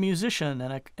 a musician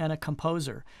and a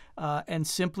composer, and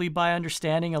simply by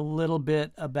understanding a little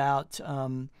bit about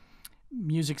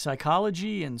music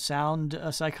psychology and sound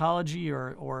psychology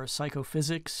or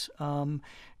psychophysics,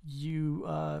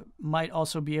 you might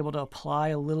also be able to apply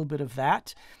a little bit of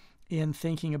that in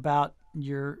thinking about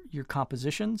your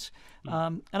compositions.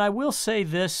 And I will say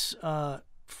this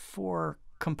for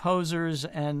composers,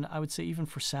 and I would say even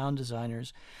for sound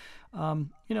designers,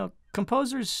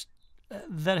 composers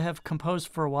that have composed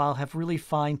for a while have really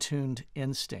fine-tuned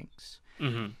instincts.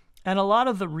 And a lot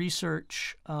of the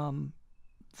research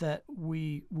that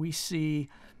we see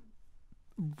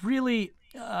really,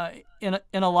 in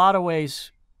a lot of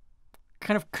ways,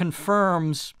 kind of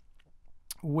confirms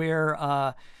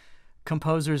where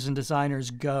composers and designers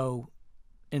go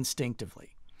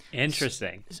instinctively.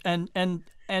 Interesting.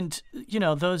 And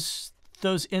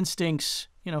those instincts,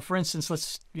 for instance,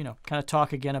 let's kind of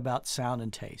talk again about sound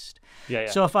and taste. Yeah.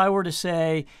 So if I were to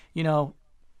say,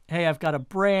 hey, I've got a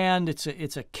brand, it's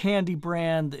a candy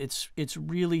brand, it's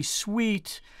really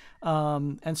sweet,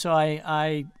 and so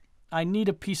I need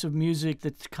a piece of music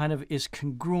that kind of is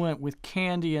congruent with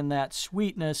candy and that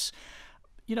sweetness.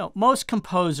 Most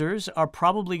composers are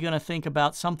probably going to think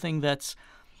about something that's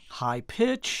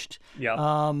high-pitched.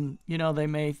 Yeah. They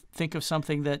may think of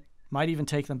something that might even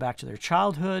take them back to their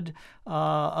childhood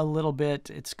a little bit.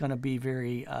 It's going to be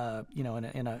very,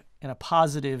 in a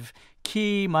positive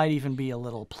key, might even be a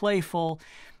little playful.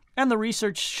 And the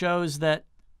research shows that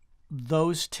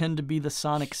those tend to be the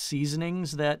sonic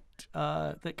seasonings that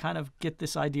kind of get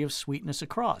this idea of sweetness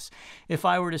across. If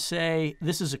I were to say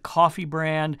this is a coffee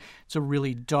brand, it's a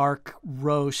really dark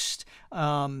roast,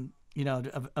 a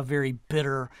very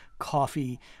bitter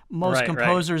coffee. Most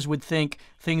composers would think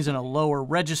things in a lower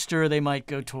register. They might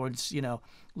go towards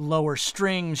lower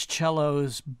strings,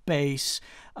 cellos, bass.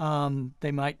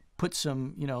 They might put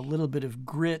some, a little bit of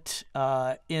grit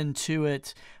into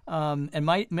it, and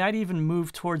might even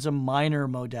move towards a minor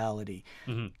modality.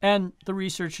 And the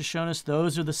research has shown us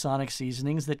those are the sonic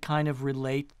seasonings that kind of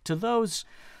relate to those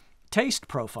taste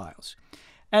profiles.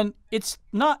 And it's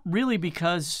not really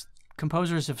because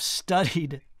composers have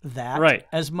studied that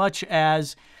as much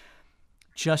as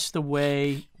just the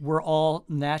way we're all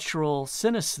natural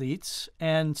synesthetes.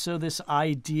 And so this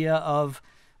idea of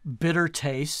bitter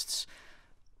tastes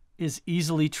is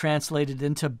easily translated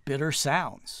into bitter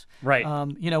sounds. Right.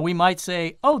 We might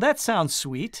say, oh, that sounds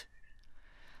sweet.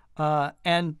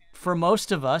 And for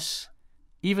most of us,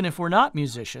 even if we're not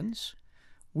musicians,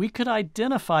 we could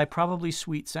identify probably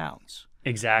sweet sounds.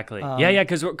 Exactly.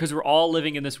 Because we're all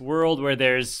living in this world where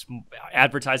there's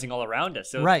advertising all around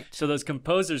us. So, So those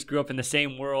composers grew up in the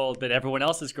same world that everyone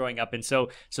else is growing up in.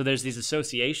 So there's these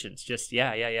associations. Just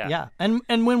yeah. And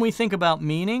when we think about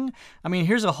meaning, I mean,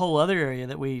 here's a whole other area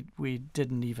that we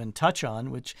didn't even touch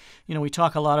on, which we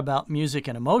talk a lot about music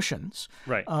and emotions.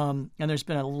 Right. And there's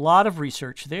been a lot of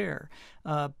research there.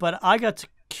 But I got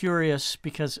curious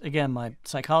because, again, my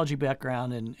psychology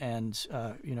background and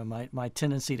my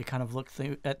tendency to kind of look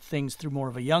at things through more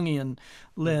of a Jungian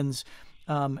lens,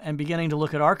 and beginning to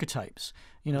look at archetypes.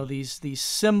 These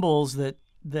symbols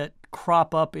that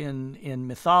crop up in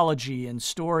mythology and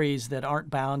stories that aren't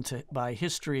bound by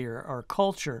history or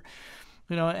culture.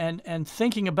 And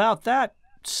thinking about that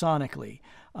sonically,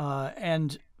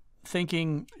 and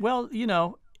thinking, well,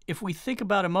 if we think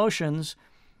about emotions,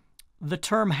 the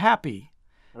term happy.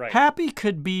 Right. Happy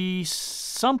could be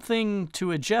something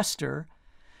to a jester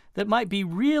that might be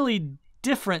really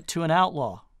different to an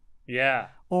outlaw. Yeah.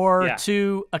 Or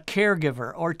to a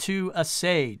caregiver or to a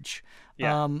sage.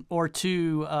 Yeah. or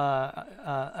to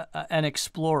an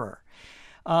explorer.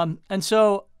 And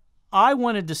so I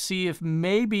wanted to see if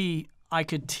maybe I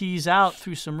could tease out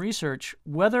through some research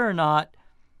whether or not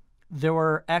there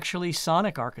were actually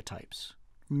sonic archetypes,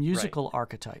 musical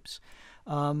archetypes.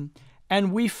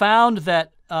 And we found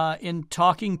that in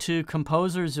talking to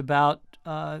composers about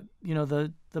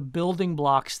the building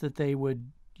blocks that they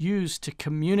would use to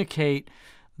communicate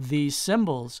these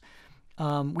symbols,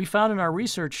 we found in our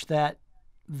research that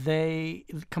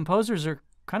composers are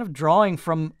kind of drawing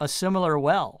from a similar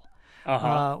well,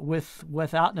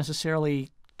 without necessarily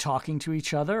talking to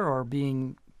each other or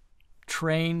being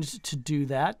trained to do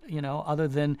that, other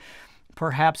than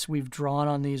perhaps we've drawn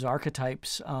on these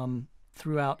archetypes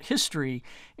throughout history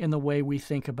in the way we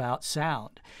think about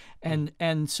sound.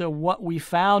 And so what we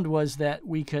found was that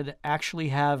we could actually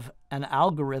have an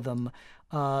algorithm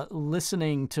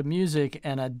listening to music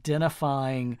and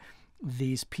identifying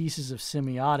these pieces of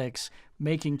semiotics,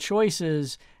 making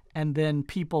choices, and then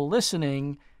people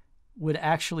listening would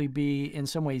actually be in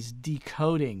some ways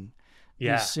decoding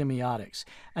these semiotics.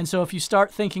 And so if you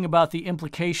start thinking about the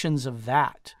implications of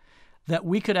that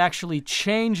we could actually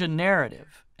change a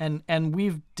narrative, and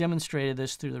we've demonstrated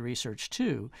this through the research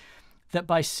too, that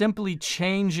by simply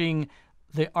changing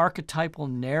the archetypal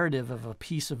narrative of a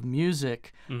piece of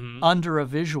music under a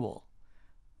visual,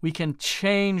 we can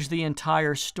change the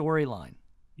entire storyline.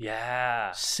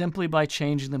 Yeah. Simply by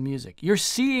changing the music. You're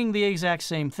seeing the exact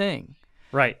same thing.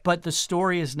 Right. But the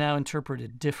story is now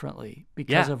interpreted differently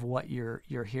because of what you're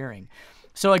hearing.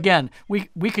 So again,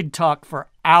 we could talk for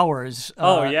hours.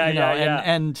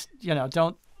 And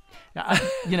don't.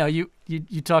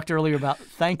 You talked earlier about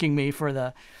thanking me for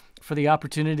the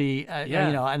opportunity.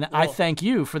 I thank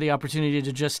you for the opportunity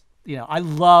to just I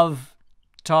love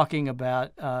talking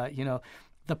about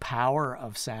the power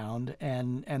of sound,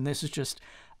 and this is just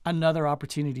another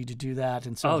opportunity to do that.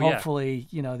 And so hopefully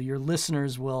your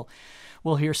listeners will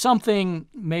hear something.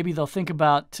 Maybe they'll think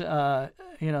about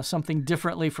something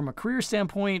differently from a career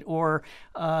standpoint, or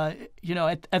at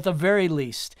the very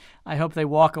least, I hope they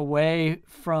walk away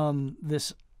from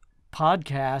this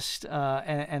podcast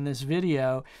and this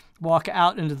video, walk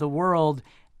out into the world,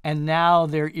 and now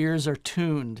their ears are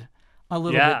tuned a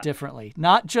little bit differently.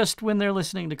 Not just when they're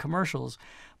listening to commercials,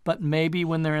 but maybe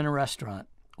when they're in a restaurant,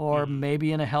 or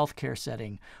maybe in a healthcare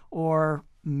setting, or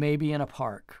maybe in a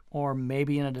park, or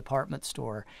maybe in a department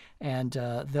store, and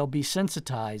they'll be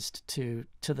sensitized to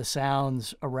the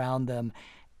sounds around them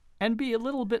and be a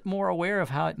little bit more aware of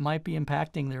how it might be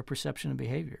impacting their perception and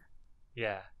behavior.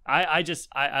 Yeah.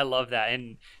 I love that.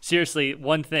 And seriously,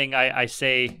 one thing I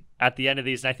say at the end of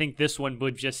these, and I think this one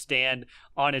would just stand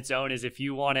on its own, is if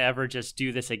you want to ever just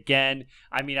do this again,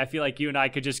 I mean, I feel like you and I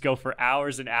could just go for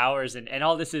hours and hours, and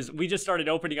all this is, we just started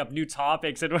opening up new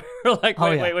topics, and we're like,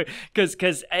 wait,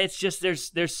 because it's just,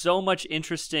 there's so much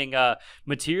interesting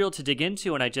material to dig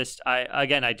into, and I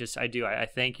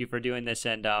thank you for doing this,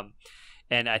 and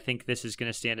I think this is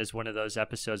going to stand as one of those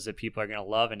episodes that people are going to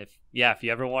love. And if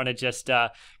you ever want to just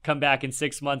come back in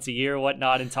 6 months, a year,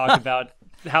 whatnot, and talk about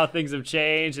how things have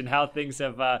changed and how things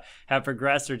have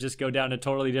progressed, or just go down a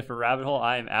totally different rabbit hole,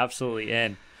 I am absolutely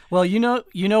in. Well, you know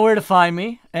where to find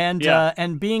me, and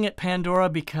being at Pandora,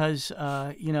 because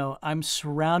I'm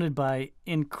surrounded by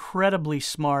incredibly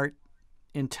smart,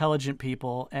 intelligent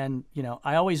people, and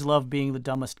I always love being the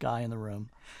dumbest guy in the room.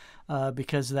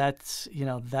 Because that's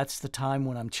the time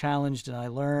when I'm challenged and I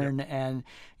learn, and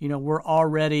we're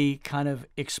already kind of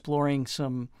exploring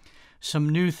some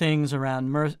new things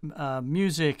around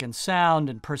music and sound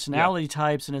and personality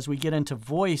types, and as we get into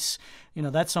voice,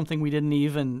 that's something we didn't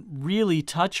even really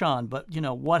touch on. But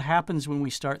what happens when we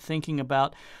start thinking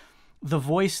about the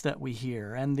voice that we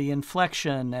hear, and the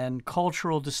inflection and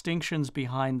cultural distinctions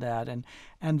behind that,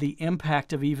 and the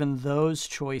impact of even those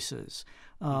choices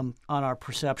on our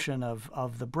perception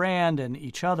of the brand and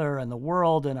each other and the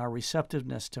world, and our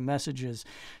receptiveness to messages.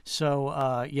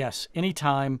 So yes,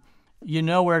 anytime,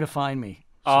 where to find me.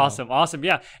 Awesome.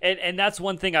 Yeah. And that's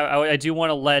one thing I do want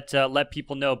to let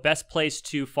people know. Best place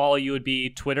to follow you would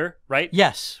be Twitter, right?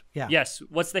 Yes. Yeah. Yes.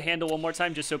 What's the handle one more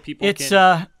time, just so people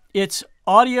can... It's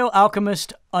Audio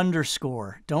Alchemist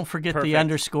 _. Don't forget the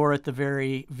underscore at the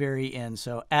very, very end.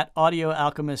 So at Audio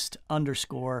Alchemist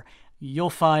 _.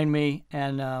 You'll find me,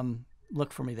 and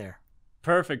look for me there.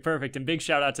 Perfect. And big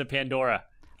shout out to Pandora.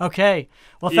 Okay.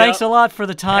 Well, thanks a lot for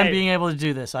the time being able to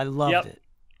do this. I loved it.